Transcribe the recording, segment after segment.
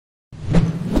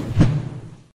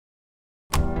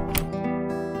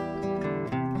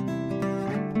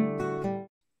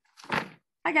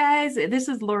Hi guys, this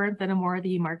is Lauren Fenimore,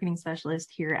 the marketing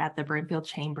specialist here at the Broomfield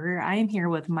Chamber. I am here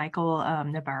with Michael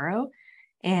Navarro,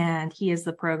 and he is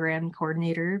the program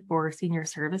coordinator for senior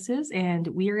services. And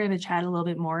we are going to chat a little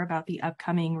bit more about the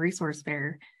upcoming resource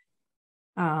fair.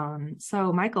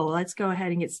 So Michael, let's go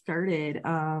ahead and get started.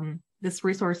 This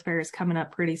resource fair is coming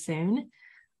up pretty soon.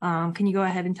 Can you go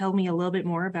ahead and tell me a little bit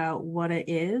more about what it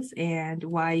is and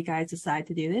why you guys decide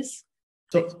to do this?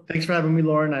 So thanks for having me,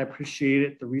 Lauren. I appreciate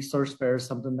it. The resource fair is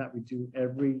something that we do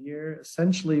every year.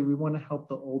 Essentially, we want to help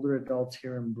the older adults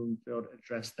here in Broomfield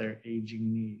address their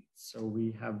aging needs. So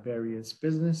we have various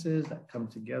businesses that come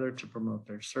together to promote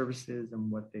their services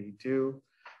and what they do.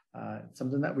 It's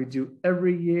something that we do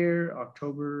every year.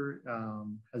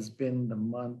 October has been the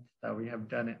month that we have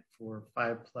done it for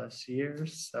 5+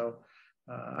 years. So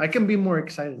I can be more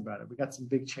excited about it. We got some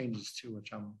big changes too,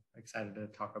 which I'm excited to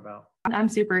talk about. I'm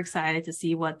super excited to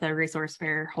see what the resource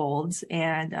fair holds.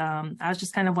 And I was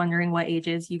just kind of wondering what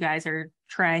ages you guys are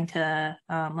trying to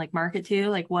market to.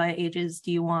 Like, what ages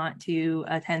do you want to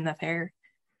attend the fair?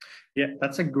 Yeah,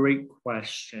 that's a great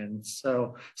question.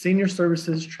 So senior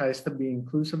services tries to be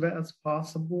inclusive as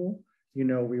possible. You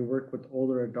know, we work with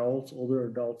older adults. Older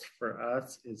adults for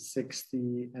us is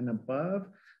 60 and above.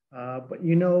 But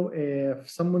you know, if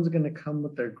someone's going to come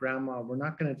with their grandma, we're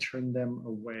not going to turn them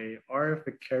away. Or if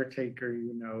a caretaker,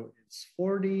 you know, is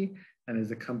 40 and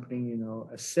is accompanying, you know,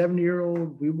 a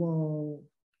 70-year-old, we won't,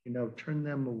 you know, turn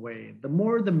them away. The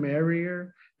more the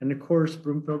merrier. And of course,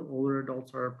 Broomfield older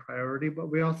adults are a priority,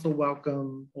 but we also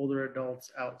welcome older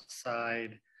adults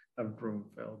outside of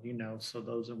Broomfield, you know, so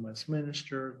those in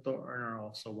Westminster, Thornton are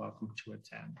also welcome to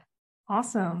attend.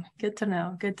 Awesome. Good to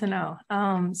know. Good to know.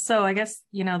 So I guess,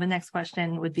 you know, the next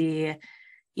question would be,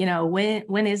 you know,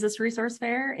 when is this resource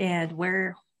fair and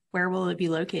where will it be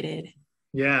located?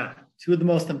 Yeah, two of the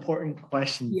most important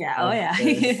questions of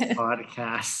this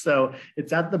podcast. So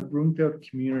it's at the Broomfield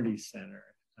Community Center.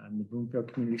 And the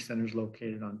Broomfield Community Center is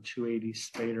located on 280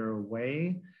 Spader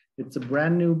Way. It's a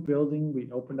brand new building. We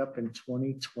opened up in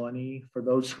 2020. For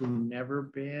those who've never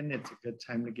been, it's a good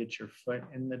time to get your foot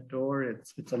in the door.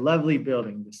 It's a lovely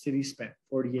building. The city spent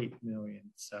 $48 million.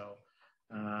 So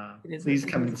please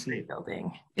come and see it.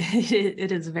 Building.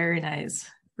 It is very nice,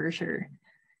 for sure.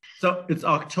 So it's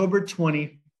October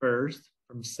 21st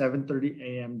from 7:30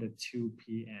 a.m. to 2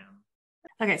 p.m.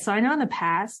 Okay, so I know in the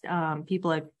past,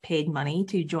 people have paid money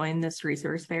to join this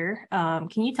resource fair.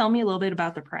 Can you tell me a little bit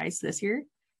about the price this year?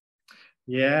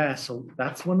 Yeah, so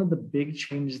that's one of the big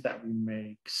changes that we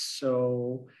make.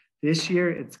 So this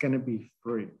year it's going to be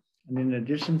free. And in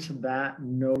addition to that,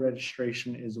 no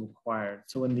registration is required.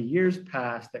 So in the years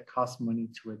past, it cost money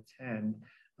to attend,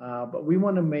 but we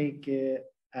want to make it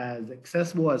as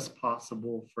accessible as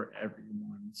possible for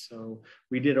everyone. So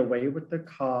we did away with the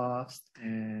cost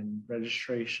and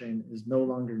registration is no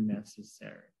longer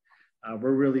necessary.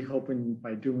 We're really hoping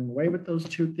by doing away with those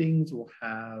two things, we'll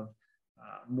have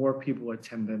more people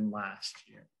attend than last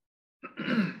year.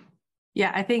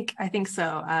 Yeah, I think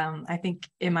so. I think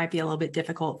it might be a little bit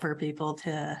difficult for people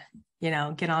to, you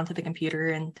know, get onto the computer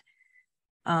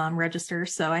and register.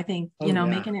 So I think,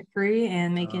 making it free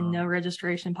and making no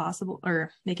registration possible,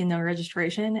 or making no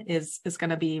registration is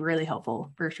going to be really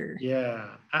helpful for sure. Yeah,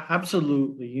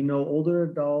 absolutely. You know, older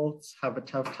adults have a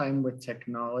tough time with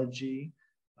technology.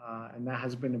 And that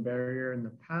has been a barrier in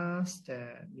the past.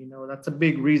 And, you know, that's a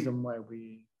big reason why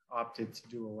we opted to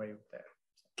do away with that.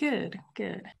 Good,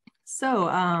 good.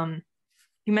 So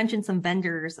you mentioned some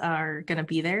vendors are going to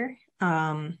be there.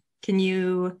 Can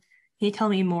you tell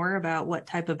me more about what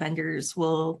type of vendors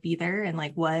will be there and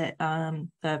like what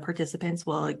the participants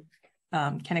will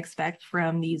can expect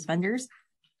from these vendors?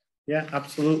 Yeah,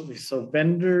 absolutely. So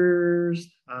vendors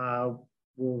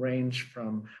will range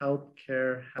from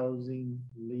healthcare, housing,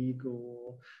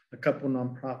 legal. A couple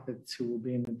nonprofits who will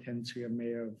be in attendance you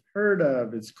may have heard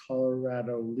of is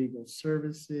Colorado Legal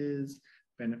Services,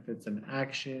 Benefits and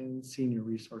Action, Senior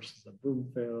Resources of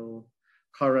Broomfield.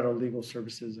 Colorado Legal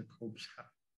Services, of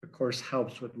course,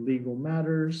 helps with legal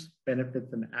matters.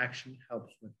 Benefits and Action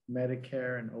helps with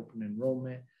Medicare and open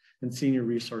enrollment. And Senior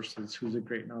Resources, who's a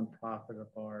great nonprofit of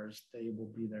ours, they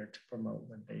will be there to promote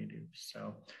what they do.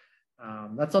 So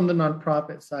that's on the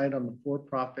nonprofit side. On the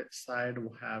for-profit side,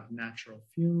 we'll have Natural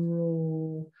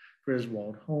Funeral,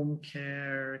 Griswold Home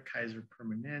Care, Kaiser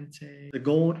Permanente. The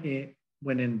goal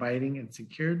when inviting and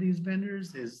secure these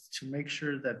vendors is to make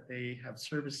sure that they have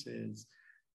services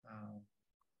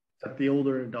that the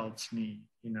older adults need.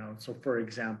 You know, so for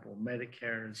example,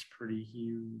 Medicare is pretty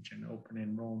huge and open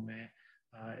enrollment.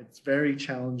 It's very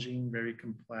challenging, very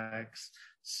complex.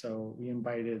 So we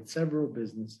invited several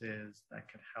businesses that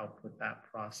could help with that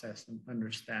process and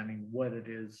understanding what it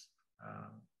is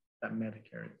that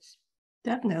Medicare is.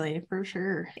 Definitely, for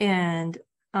sure. And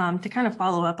to kind of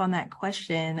follow up on that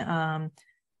question,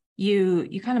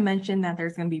 you kind of mentioned that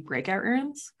there's going to be breakout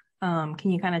rooms.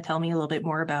 Can you kind of tell me a little bit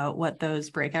more about what those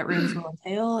breakout rooms will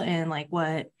entail and like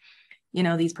what,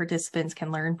 these participants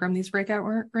can learn from these breakout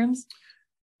rooms?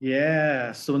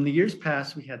 Yeah, so in the years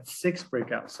past, we had 6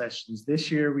 breakout sessions. This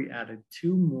year, we added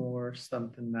 2 more,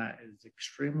 something that is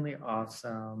extremely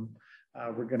awesome.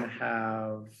 We're going to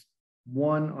have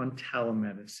one on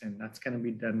telemedicine. That's going to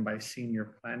be done by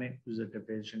Senior Planet, who's a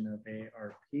division of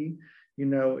AARP.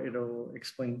 It'll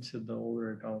explain to the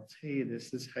older adults, hey,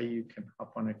 this is how you can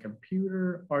hop on a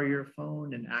computer or your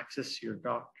phone and access your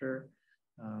doctor.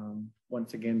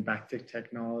 Once again, back to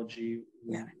technology.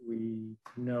 We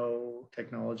know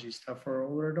technology is tough for our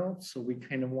older adults, so we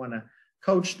kind of want to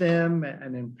coach them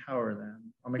and empower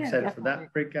them. I'm excited for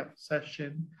that breakout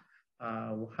session.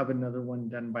 We'll have another one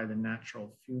done by the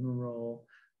Natural Funeral.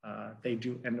 They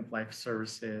do end-of-life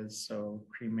services, so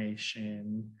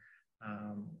cremation.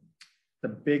 The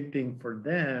big thing for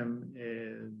them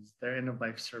is their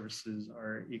end-of-life services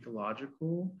are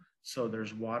ecological. So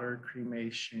there's water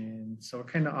cremation. So it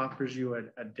kind of offers you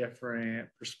a different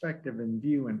perspective and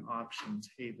view and options.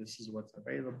 Hey, this is what's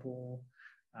available.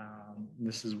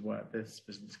 This is what this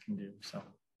business can do. So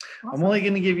awesome. I'm only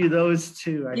going to give you those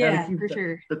 2. I got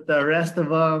to keep the rest of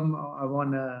them. I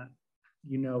want to,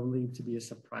 leave to be a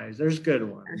surprise. There's good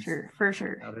ones. For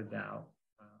sure. Without a doubt.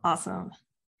 Awesome.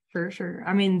 For sure.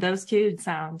 I mean, those 2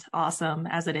 sound awesome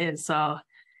as it is. So,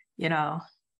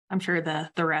 I'm sure the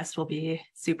rest will be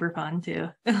super fun too.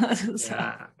 So.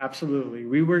 Yeah, absolutely.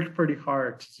 We worked pretty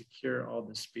hard to secure all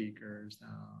the speakers.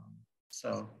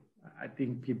 So I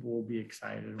think people will be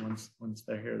excited once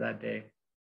they're here that day.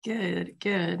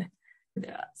 Good.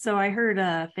 So I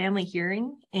heard Family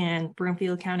Hearing and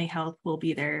Broomfield County Health will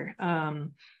be there.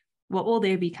 What will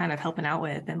they be kind of helping out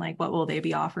with, and like what will they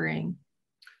be offering?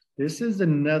 This is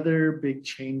another big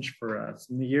change for us.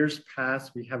 In the years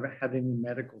past, we haven't had any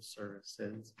medical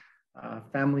services.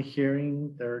 Family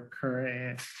Hearing, they're a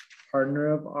current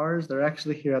partner of ours. They're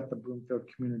actually here at the Broomfield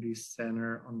Community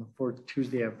Center on the 4th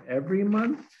Tuesday of every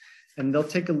month. And they'll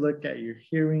take a look at your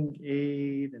hearing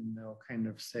aid and they'll kind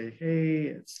of say, hey,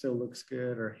 it still looks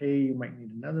good, or hey, you might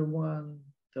need another one.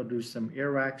 They'll do some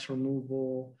earwax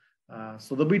removal.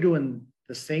 So they'll be doing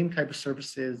the same type of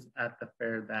services at the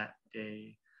fair that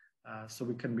day. So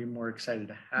we couldn't be more excited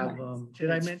to have them. Did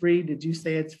I mention free? Did you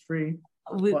say it's free?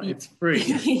 Well, it's free.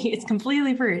 It's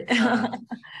completely free.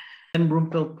 And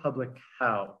Broomfield Public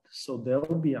Health. So they'll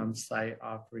be on site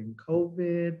offering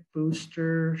COVID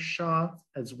booster shots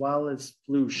as well as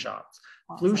flu shots.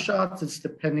 Awesome. Flu shots, it's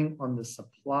depending on the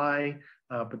supply,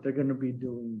 but they're going to be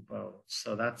doing both.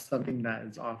 So that's something that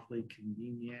is awfully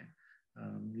convenient.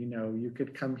 You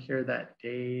could come here that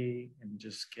day and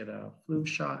just get a flu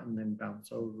shot and then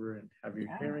bounce over and have your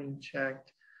hearing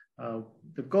checked.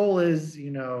 The goal is,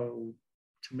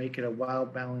 to make it a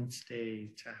well-balanced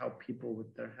day, to help people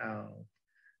with their health,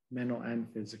 mental and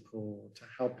physical, to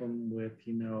help them with,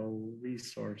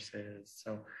 resources.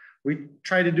 So we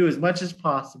try to do as much as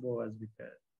possible as we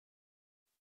could.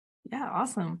 Yeah,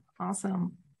 awesome.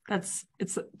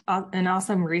 It's an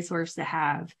awesome resource to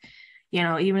have.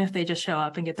 Even if they just show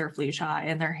up and get their flu shot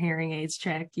and their hearing aids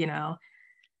checked,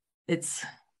 it's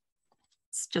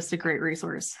just a great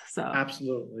resource. So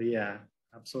absolutely. Yeah,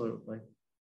 absolutely.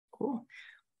 Cool.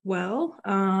 Well,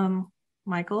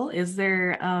 Michael, is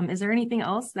there anything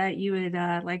else that you would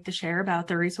like to share about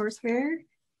the resource fair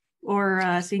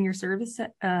or senior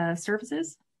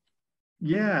services?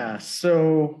 Yeah,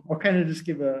 so I'll kind of just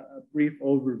give a brief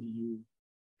overview.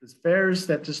 This fair is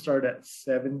set to start at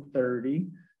 7:30.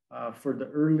 For the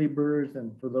early birds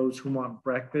and for those who want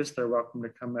breakfast, they're welcome to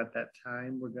come at that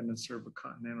time. We're going to serve a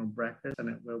continental breakfast and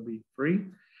it will be free.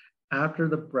 After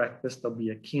the breakfast, there'll be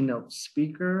a keynote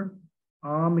speaker.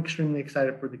 I'm extremely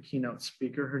excited for the keynote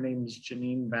speaker. Her name is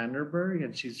Janine Vanderberg,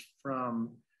 and she's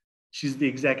the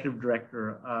executive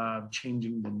director of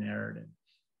Changing the Narrative.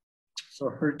 So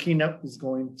her keynote is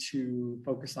going to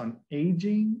focus on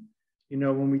aging.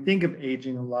 When we think of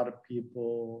aging, a lot of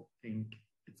people think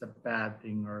it's a bad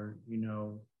thing, or,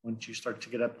 once you start to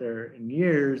get up there in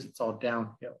years, it's all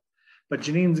downhill. But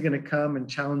Janine's going to come and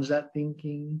challenge that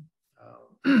thinking.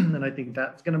 And I think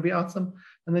that's going to be awesome.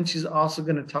 And then she's also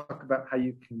going to talk about how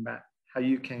you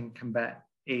can combat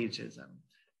ageism.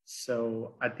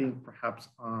 So I think perhaps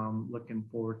I'm looking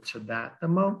forward to that the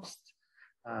most.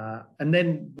 And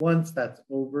then once that's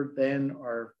over, then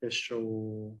our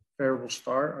official fair will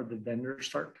start, or the vendor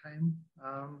start time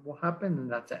will happen,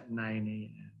 and that's at 9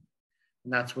 a.m.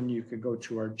 And that's when you could go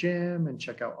to our gym and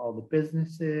check out all the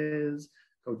businesses,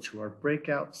 go to our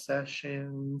breakout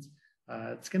sessions.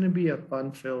 It's going to be a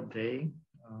fun-filled day,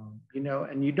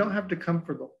 and you don't have to come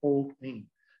for the whole thing.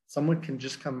 Someone can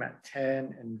just come at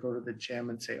 10 and go to the gym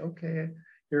and say, okay,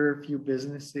 here are a few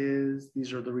businesses.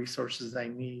 These are the resources I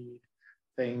need.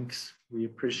 Thanks. We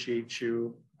appreciate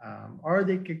you. Or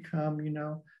they could come,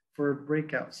 for a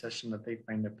breakout session that they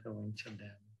find appealing to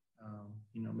them.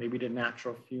 Maybe the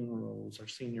natural funerals or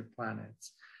senior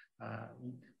planets.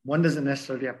 One doesn't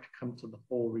necessarily have to come to the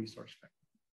whole resource fair.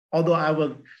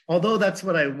 Although that's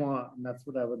what I want and that's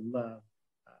what I would love.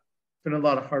 It's been a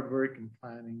lot of hard work and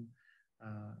planning.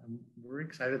 And we're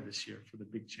excited this year for the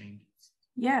big changes.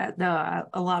 Yeah, no,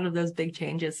 a lot of those big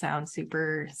changes sound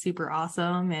super, super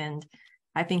awesome. And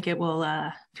I think it will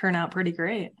turn out pretty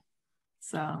great.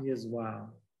 So me as well.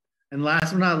 And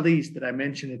last but not least, did I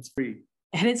mention it's free?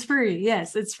 And it's free.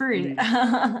 Yes, it's free.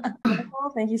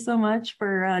 Well, thank you so much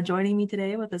for joining me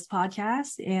today with this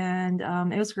podcast. And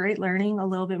it was great learning a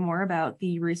little bit more about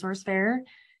the resource fair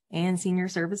and senior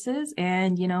services.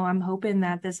 And, I'm hoping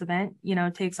that this event,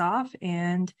 takes off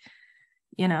and,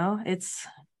 it's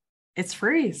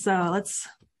free. So it's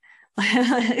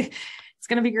going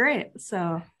to be great.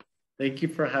 So thank you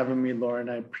for having me, Lauren.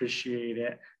 I appreciate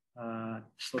it.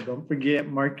 So don't forget,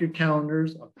 mark your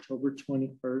calendars, October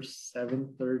 21st,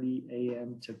 7:30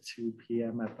 a.m. to 2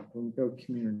 p.m. at the Broomfield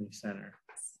Community Center.